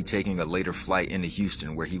that he would be taking a later flight into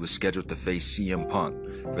Houston, where he was scheduled to face CM Punk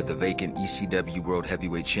for the vacant ECW World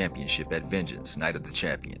Heavyweight Championship at Vengeance, Night of the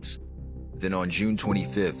Champions. Then on June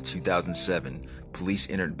 25, 2007, police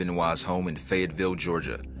entered Benoit's home in Fayetteville,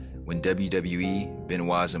 Georgia, when WWE,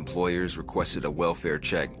 Benoit's employers, requested a welfare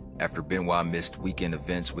check after Benoit missed weekend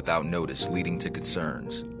events without notice, leading to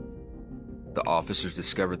concerns. The officers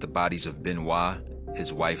discovered the bodies of Benoit,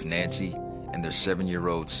 his wife Nancy, and their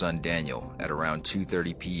 7-year-old son Daniel at around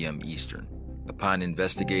 2:30 p.m. Eastern. Upon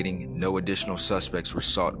investigating, no additional suspects were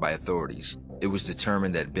sought by authorities. It was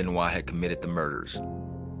determined that Benoit had committed the murders.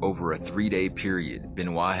 Over a 3-day period,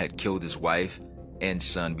 Benoit had killed his wife and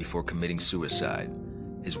son before committing suicide.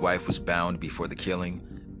 His wife was bound before the killing.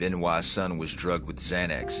 Benoit's son was drugged with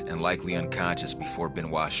Xanax and likely unconscious before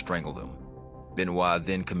Benoit strangled him. Benoit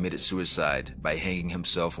then committed suicide by hanging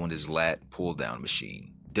himself on his lat pull-down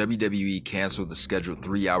machine. WWE canceled the scheduled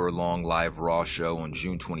 3-hour-long live Raw show on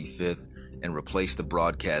June 25th and replaced the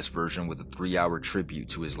broadcast version with a 3-hour tribute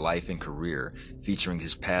to his life and career, featuring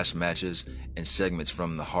his past matches and segments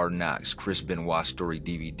from the Hard Knocks Chris Benoit Story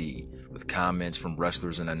DVD, with comments from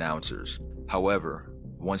wrestlers and announcers. However,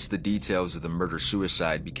 once the details of the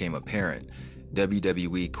murder-suicide became apparent,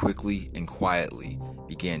 WWE quickly and quietly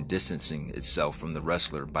began distancing itself from the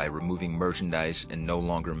wrestler by removing merchandise and no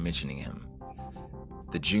longer mentioning him.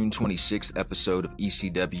 The June 26th episode of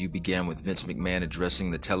ECW began with Vince McMahon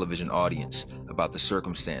addressing the television audience about the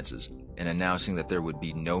circumstances and announcing that there would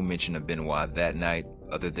be no mention of Benoit that night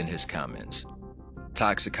other than his comments.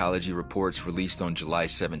 Toxicology reports released on July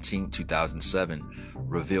 17, 2007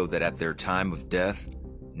 revealed that at their time of death,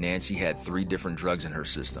 Nancy had 3 different drugs in her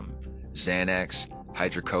system: Xanax,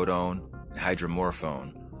 hydrocodone, and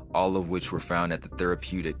hydromorphone, all of which were found at the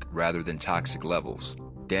therapeutic rather than toxic levels.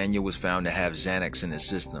 Daniel was found to have Xanax in his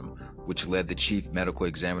system, which led the chief medical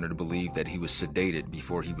examiner to believe that he was sedated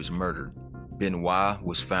before he was murdered. Benoit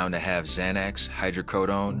was found to have Xanax,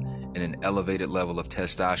 hydrocodone, and an elevated level of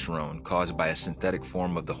testosterone caused by a synthetic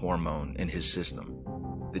form of the hormone in his system.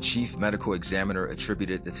 The chief medical examiner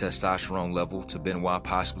attributed the testosterone level to Benoit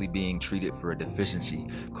possibly being treated for a deficiency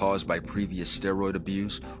caused by previous steroid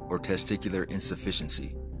abuse or testicular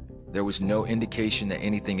insufficiency. There was no indication that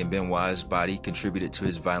anything in Benoit's body contributed to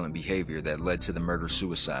his violent behavior that led to the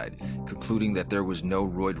murder-suicide, concluding that there was no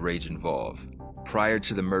roid rage involved. Prior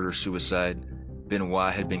to the murder-suicide,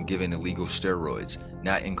 Benoit had been given illegal steroids,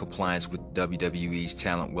 not in compliance with WWE's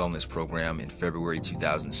Talent Wellness Program in February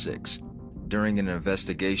 2006. During an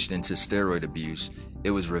investigation into steroid abuse,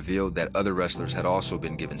 it was revealed that other wrestlers had also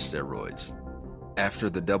been given steroids. After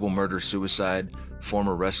the double murder-suicide,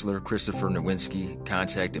 former wrestler Christopher Nowinski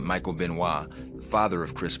contacted Michael Benoit, the father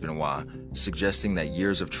of Chris Benoit, suggesting that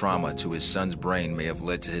years of trauma to his son's brain may have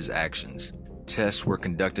led to his actions. Tests were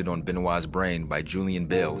conducted on Benoit's brain by Julian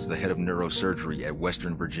Bales, the head of neurosurgery at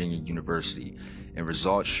Western Virginia University, and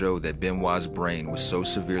results showed that Benoit's brain was so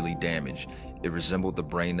severely damaged it resembled the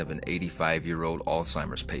brain of an 85-year-old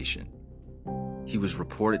Alzheimer's patient. He was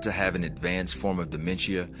reported to have an advanced form of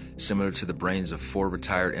dementia similar to the brains of 4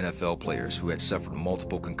 retired NFL players who had suffered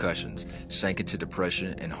multiple concussions, sank into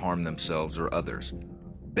depression, and harmed themselves or others.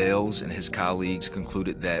 Bales and his colleagues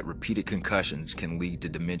concluded that repeated concussions can lead to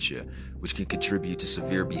dementia, which can contribute to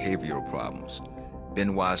severe behavioral problems.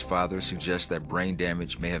 Benoit's father suggests that brain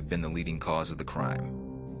damage may have been the leading cause of the crime.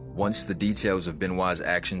 Once the details of Benoit's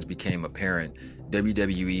actions became apparent,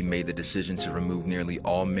 WWE made the decision to remove nearly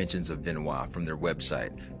all mentions of Benoit from their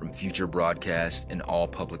website, from future broadcasts, and all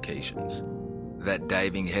publications. That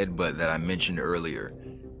diving headbutt that I mentioned earlier,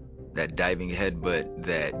 that diving headbutt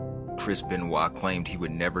that Chris Benoit claimed he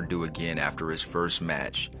would never do again after his first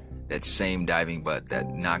match, that same diving butt that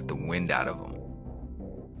knocked the wind out of him.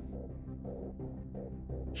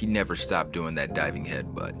 He never stopped doing that diving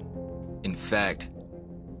headbutt. In fact,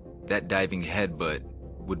 that diving headbutt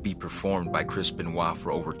would be performed by Chris Benoit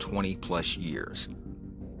for over 20 plus years.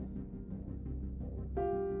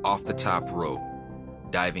 Off the top rope,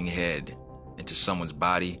 diving head into someone's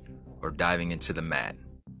body, or diving into the mat.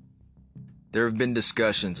 There have been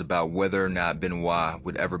discussions about whether or not Benoit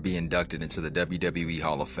would ever be inducted into the WWE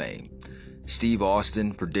Hall of Fame. Steve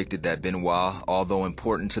Austin predicted that Benoit, although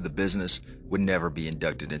important to the business, would never be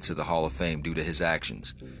inducted into the Hall of Fame due to his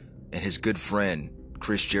actions. And his good friend,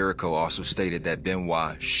 Chris Jericho, also stated that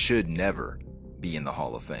Benoit should never be in the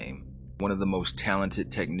Hall of Fame. One of the most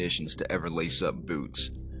talented technicians to ever lace up boots,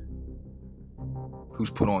 who's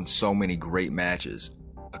put on so many great matches,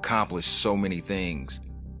 accomplished so many things,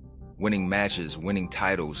 winning matches, winning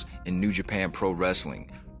titles in New Japan Pro Wrestling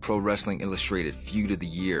Illustrated Feud of the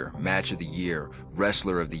Year, Match of the Year,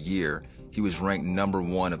 Wrestler of the Year. He was ranked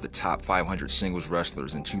 #1 of the top 500 singles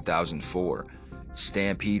wrestlers in 2004.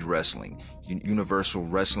 Stampede Wrestling, Universal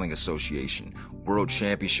Wrestling Association, World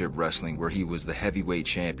Championship Wrestling, where he was the heavyweight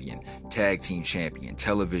champion, tag team champion,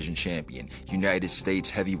 television champion, United States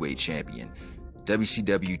heavyweight champion,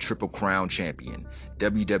 WCW Triple Crown champion,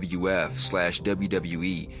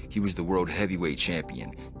 WWF/WWE, he was the World Heavyweight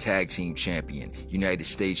Champion, Tag Team Champion, United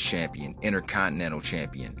States Champion, Intercontinental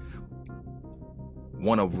Champion,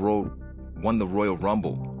 won the Royal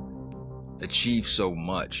Rumble, achieved so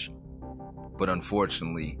much, but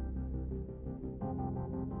unfortunately,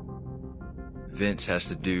 Vince has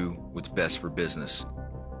to do what's best for business.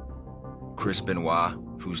 Chris Benoit,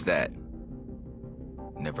 who's that?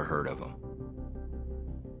 Never heard of him.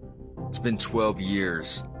 It's been 12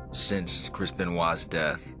 years since Chris Benoit's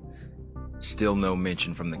death. Still no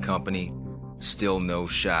mention from the company, still no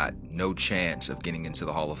shot, no chance of getting into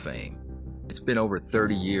the Hall of Fame. It's been over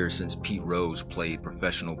 30 years since Pete Rose played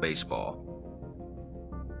professional baseball.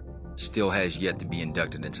 Still has yet to be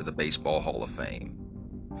inducted into the Baseball Hall of Fame.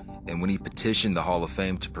 And when he petitioned the Hall of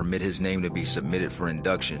Fame to permit his name to be submitted for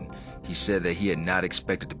induction, he said that he had not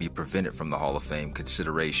expected to be prevented from the Hall of Fame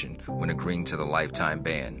consideration when agreeing to the lifetime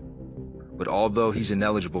ban. But although he's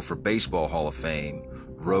ineligible for Baseball Hall of Fame,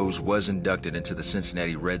 Rose was inducted into the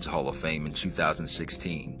Cincinnati Reds Hall of Fame in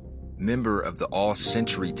 2016. Member of the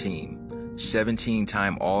All-Century team,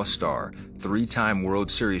 17-time All-Star, 3-time World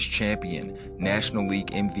Series champion, National League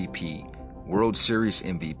MVP, World Series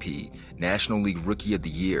MVP, National League Rookie of the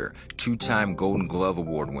Year, 2-time Golden Glove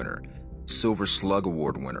Award winner, Silver Slug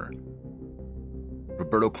Award winner,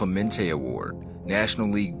 Roberto Clemente Award, National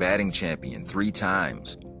League Batting Champion 3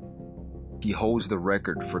 times. He holds the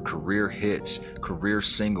record for career hits, career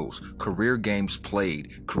singles, career games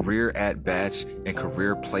played, career at-bats, and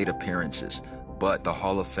career plate appearances. But the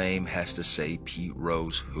Hall of Fame has to say Pete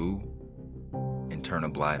Rose who? And turn a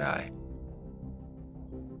blind eye.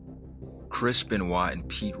 Chris Benoit and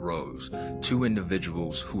Pete Rose, 2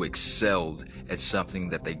 individuals who excelled at something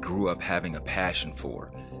that they grew up having a passion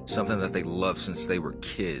for, something that they loved since they were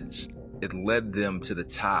kids. It led them to the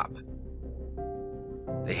top.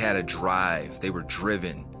 They had a drive, they were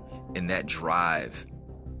driven, and that drive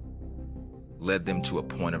led them to a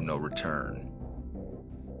point of no return.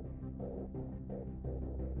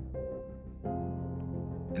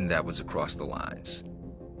 And that was Across the Lines.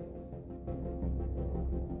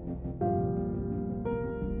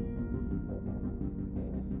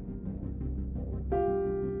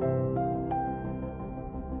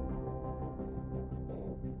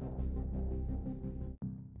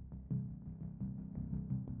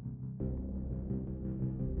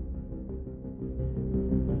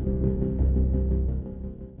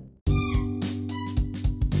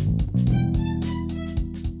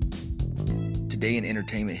 Today in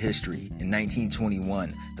entertainment history, in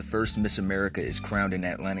 1921, the first Miss America is crowned in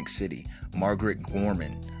Atlantic City, Margaret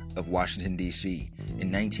Gorman of Washington, D.C.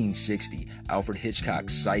 In 1960, Alfred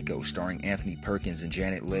Hitchcock's Psycho, starring Anthony Perkins and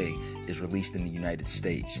Janet Leigh, is released in the United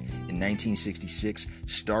States. In 1966,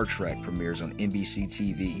 Star Trek premieres on NBC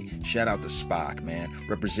TV. Shout out to Spock, man,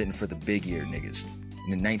 representing for the big ear niggas.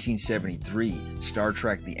 And in 1973, Star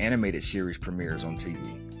Trek the Animated Series premieres on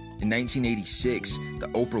TV. In 1986, the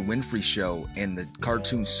Oprah Winfrey Show and the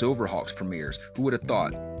cartoon Silverhawks premieres. Who would have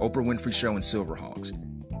thought? Oprah Winfrey Show and Silverhawks.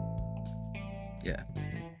 Yeah,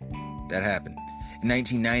 that happened. In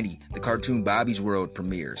 1990, the cartoon Bobby's World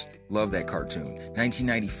premieres. Love that cartoon.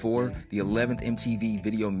 1994, the 11th MTV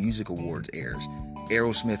Video Music Awards airs.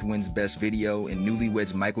 Aerosmith wins Best Video, and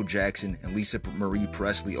newlyweds Michael Jackson and Lisa Marie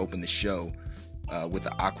Presley open the show with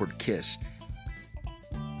an awkward kiss.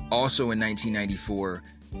 Also in 1994,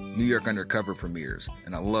 New York Undercover premieres,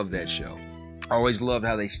 and I love that show. I always love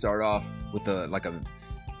how they start off with a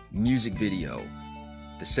music video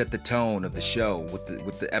to set the tone of the show, what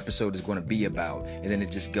the episode is going to be about, and then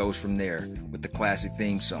it just goes from there with the classic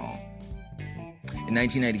theme song. In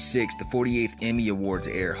 1996, the 48th Emmy Awards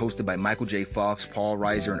air, hosted by Michael J. Fox, Paul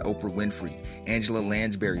Reiser, and Oprah Winfrey. Angela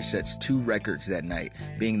Lansbury sets 2 records that night,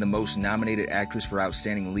 being the most nominated actress for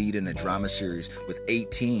Outstanding Lead in a Drama Series with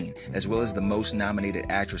 18, as well as the most nominated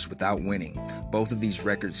actress without winning. Both of these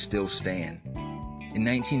records still stand. In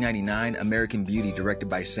 1999, American Beauty, directed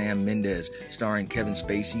by Sam Mendes, starring Kevin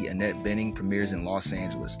Spacey, Annette Bening, premieres in Los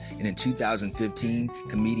Angeles. And in 2015,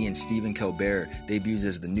 comedian Stephen Colbert debuts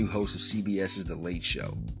as the new host of CBS's The Late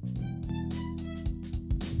Show.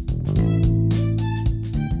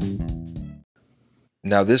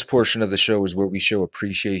 Now this portion of the show is where we show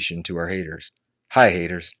appreciation to our haters. Hi,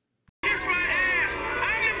 haters. Kiss my ass! I'm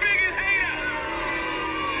the biggest hater!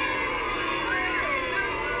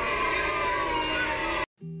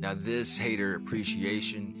 Now this hater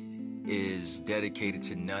appreciation is dedicated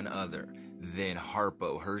to none other than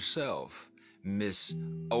Harpo herself, Miss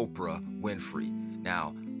Oprah Winfrey.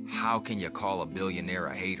 Now, how can you call a billionaire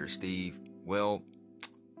a hater, Steve? Well,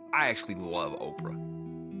 I actually love Oprah.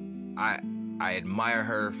 I admire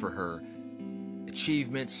her for her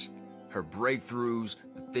achievements, her breakthroughs,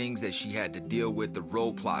 the things that she had to deal with, the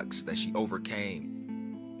roadblocks that she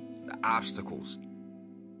overcame, the obstacles.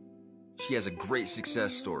 She has a great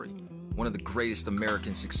success story, one of the greatest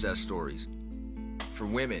American success stories for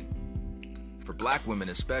women, for black women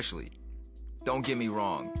especially. Don't get me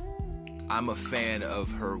wrong, I'm a fan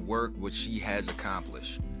of her work, what she has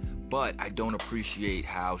accomplished, but I don't appreciate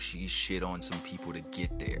how she shit on some people to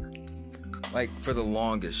get there. Like, for the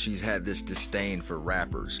longest, she's had this disdain for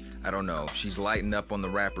rappers. I don't know, she's lightened up on the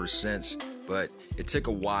rappers since, but it took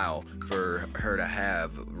a while for her to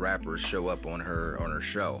have rappers show up on her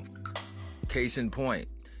show. Case in point,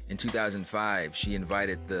 in 2005, she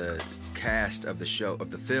invited the cast of the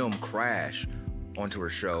film Crash onto her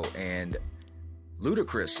show, and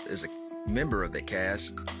Ludacris is a member of the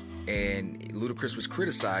cast, and Ludacris was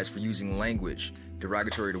criticized for using language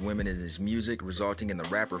derogatory to women in his music, resulting in the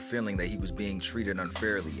rapper feeling that he was being treated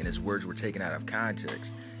unfairly and his words were taken out of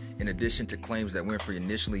context. In addition to claims that Winfrey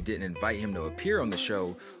initially didn't invite him to appear on the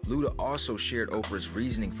show, Luda also shared Oprah's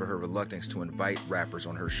reasoning for her reluctance to invite rappers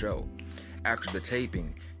on her show. After the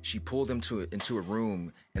taping, she pulled him into a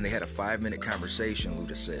room and they had a 5-minute conversation,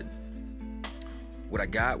 Luda said. What I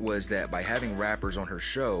got was that by having rappers on her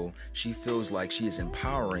show, she feels like she is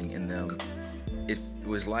empowering in them. It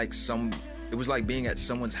was like being at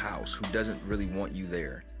someone's house who doesn't really want you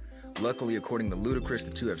there. Luckily, according to Ludacris,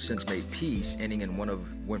 the two have since made peace, ending in one of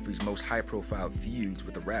Winfrey's most high-profile feuds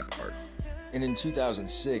with the rap art. And in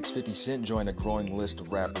 2006, 50 Cent joined a growing list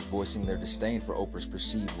of rappers voicing their disdain for Oprah's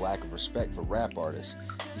perceived lack of respect for rap artists.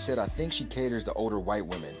 He said, "I think she caters to older white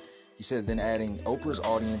women." He said, then adding, "Oprah's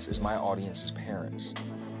audience is my audience's parents."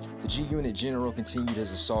 The G-Unit General continued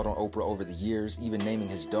his assault on Oprah over the years, even naming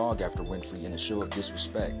his dog after Winfrey in a show of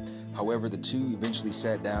disrespect. However, the two eventually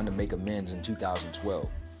sat down to make amends in 2012.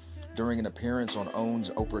 During an appearance on OWN's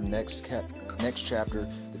Oprah Next Chapter,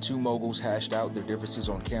 the two moguls hashed out their differences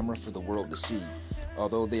on camera for the world to see.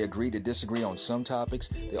 Although they agreed to disagree on some topics,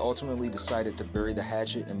 they ultimately decided to bury the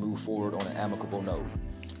hatchet and move forward on an amicable note.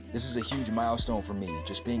 This is a huge milestone for me,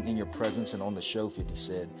 just being in your presence and on the show, 50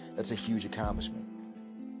 said. That's a huge accomplishment.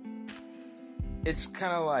 It's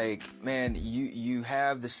kind of like, man, you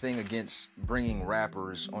have this thing against bringing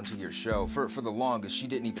rappers onto your show. For the longest, she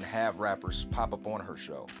didn't even have rappers pop up on her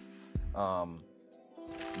show.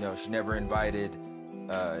 She never invited,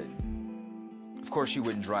 of course she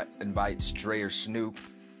wouldn't invite Dre or Snoop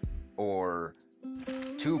or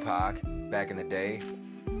Tupac back in the day.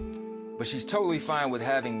 But she's totally fine with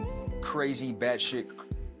having crazy batshit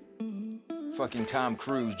fucking Tom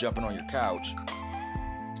Cruise jumping on your couch.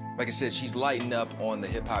 Like I said, she's lightened up on the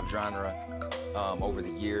hip-hop genre over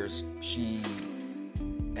the years. She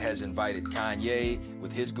has invited Kanye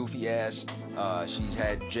with his goofy ass. She's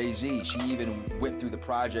had Jay-Z. She even went through the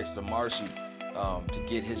projects to Marcy to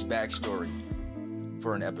get his backstory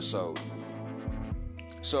for an episode.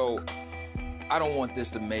 So I don't want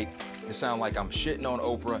this to make it sound like I'm shitting on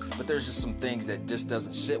Oprah, but there's just some things that just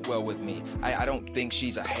doesn't sit well with me. I don't think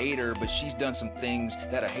she's a hater, but she's done some things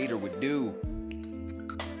that a hater would do.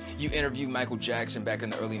 You interviewed Michael Jackson back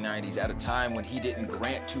in the early 90s at a time when he didn't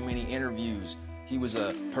grant too many interviews. He was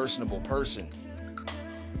a personable person.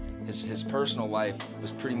 His personal life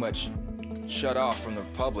was pretty much shut off from the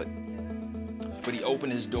public. But he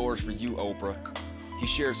opened his doors for you, Oprah. He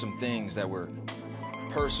shared some things that were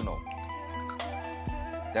personal,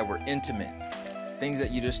 that were intimate, things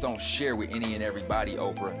that you just don't share with any and everybody,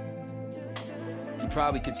 Oprah. He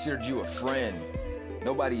probably considered you a friend.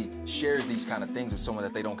 Nobody shares these kind of things with someone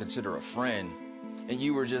that they don't consider a friend. And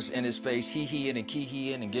you were just in his face, hee-heeing and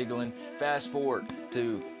kee-heeing and giggling. Fast forward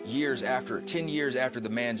to 10 years after the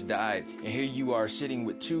man's died, and here you are sitting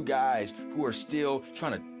with two guys who are still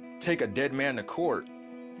trying to take a dead man to court.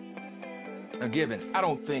 Given, I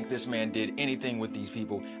don't think this man did anything with these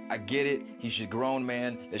people. I get it. He's a grown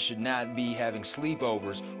man that should not be having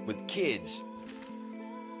sleepovers with kids.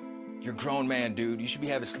 You're a grown man, dude. You should be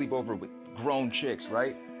having sleepover with grown chicks,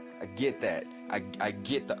 right? I get that. I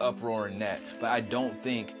get the uproar in that. But I don't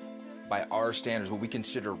think, by our standards, what we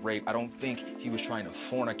consider rape, I don't think he was trying to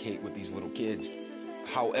fornicate with these little kids.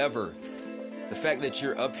 However, the fact that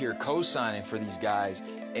you're up here co-signing for these guys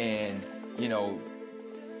and,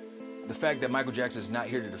 the fact that Michael Jackson is not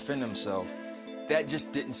here to defend himself, that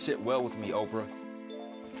just didn't sit well with me, Oprah.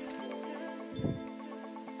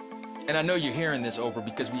 And I know you're hearing this, Oprah,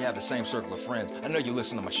 because we have the same circle of friends. I know you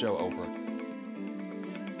listen to my show, Oprah.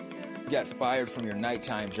 You got fired from your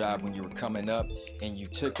nighttime job when you were coming up, and you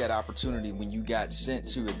took that opportunity when you got sent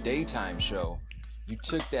to a daytime show. You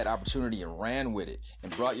took that opportunity and ran with it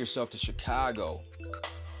and brought yourself to Chicago.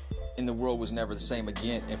 And the world was never the same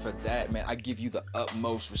again. And for that, man, I give you the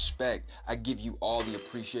utmost respect. I give you all the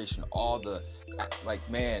appreciation,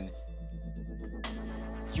 man,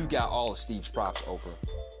 you got all of Steve's props, Oprah.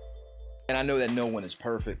 And I know that no one is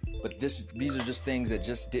perfect, but these are just things that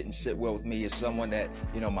just didn't sit well with me as someone that,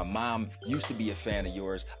 my mom used to be a fan of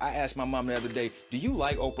yours. I asked my mom the other day, do you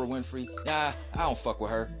like Oprah Winfrey? Nah, I don't fuck with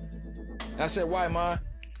her. And I said, why, Ma?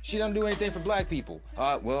 She doesn't do anything for black people.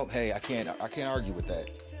 Well, hey, I can't argue with that.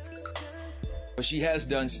 But she has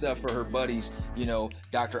done stuff for her buddies,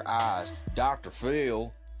 Dr. Oz, Dr.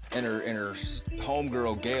 Phil, and her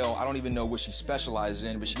homegirl Gail. I don't even know what she specializes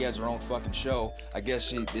in, but she has her own fucking show. I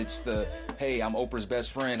guess it's the, hey, I'm Oprah's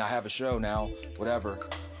best friend, I have a show now, whatever.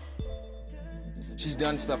 She's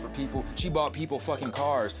done stuff for people. She bought people fucking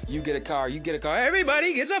cars. You get a car,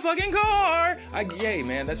 everybody gets a fucking car. Yay,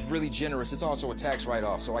 man, that's really generous. It's also a tax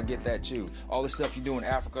write-off, so I get that too. All the stuff you do in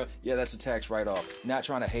Africa, yeah, that's a tax write-off. Not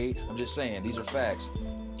trying to hate, I'm just saying, these are facts.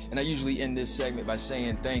 And I usually end this segment by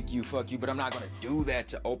saying thank you, fuck you, but I'm not gonna do that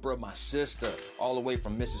to Oprah, my sister, all the way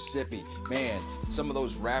from Mississippi. Man, some of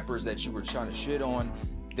those rappers that you were trying to shit on,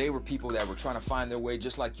 they were people that were trying to find their way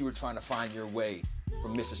just like you were trying to find your way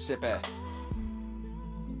from Mississippi.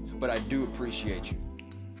 But I do appreciate you.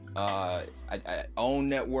 I own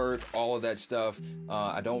network, all of that stuff.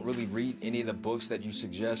 I don't really read any of the books that you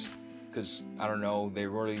suggest because, I don't know, they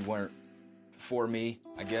really weren't for me,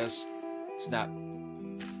 I guess.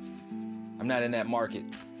 I'm not in that market,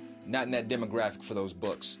 not in that demographic for those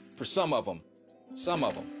books. For some of them.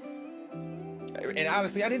 And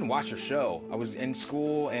honestly, I didn't watch your show. I was in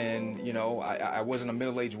school and, I wasn't a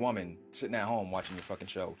middle-aged woman sitting at home watching your fucking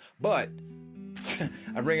show. But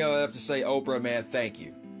I bring it up to say, Oprah, man, thank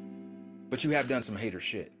you. But you have done some hater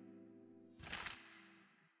shit.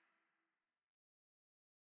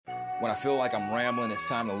 When I feel like I'm rambling, it's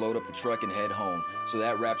time to load up the truck and head home. So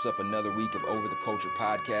that wraps up another week of Over the Culture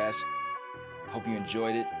podcast. Hope you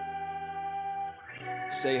enjoyed it.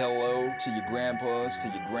 Say hello to your grandpas, to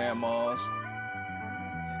your grandmas,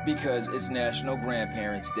 because it's National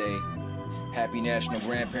Grandparents Day. Happy National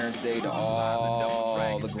Grandparents Day to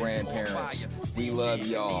all the grandparents. We love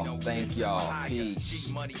y'all. Thank y'all.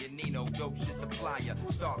 Peace.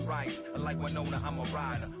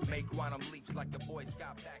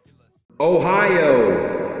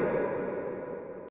 Ohio.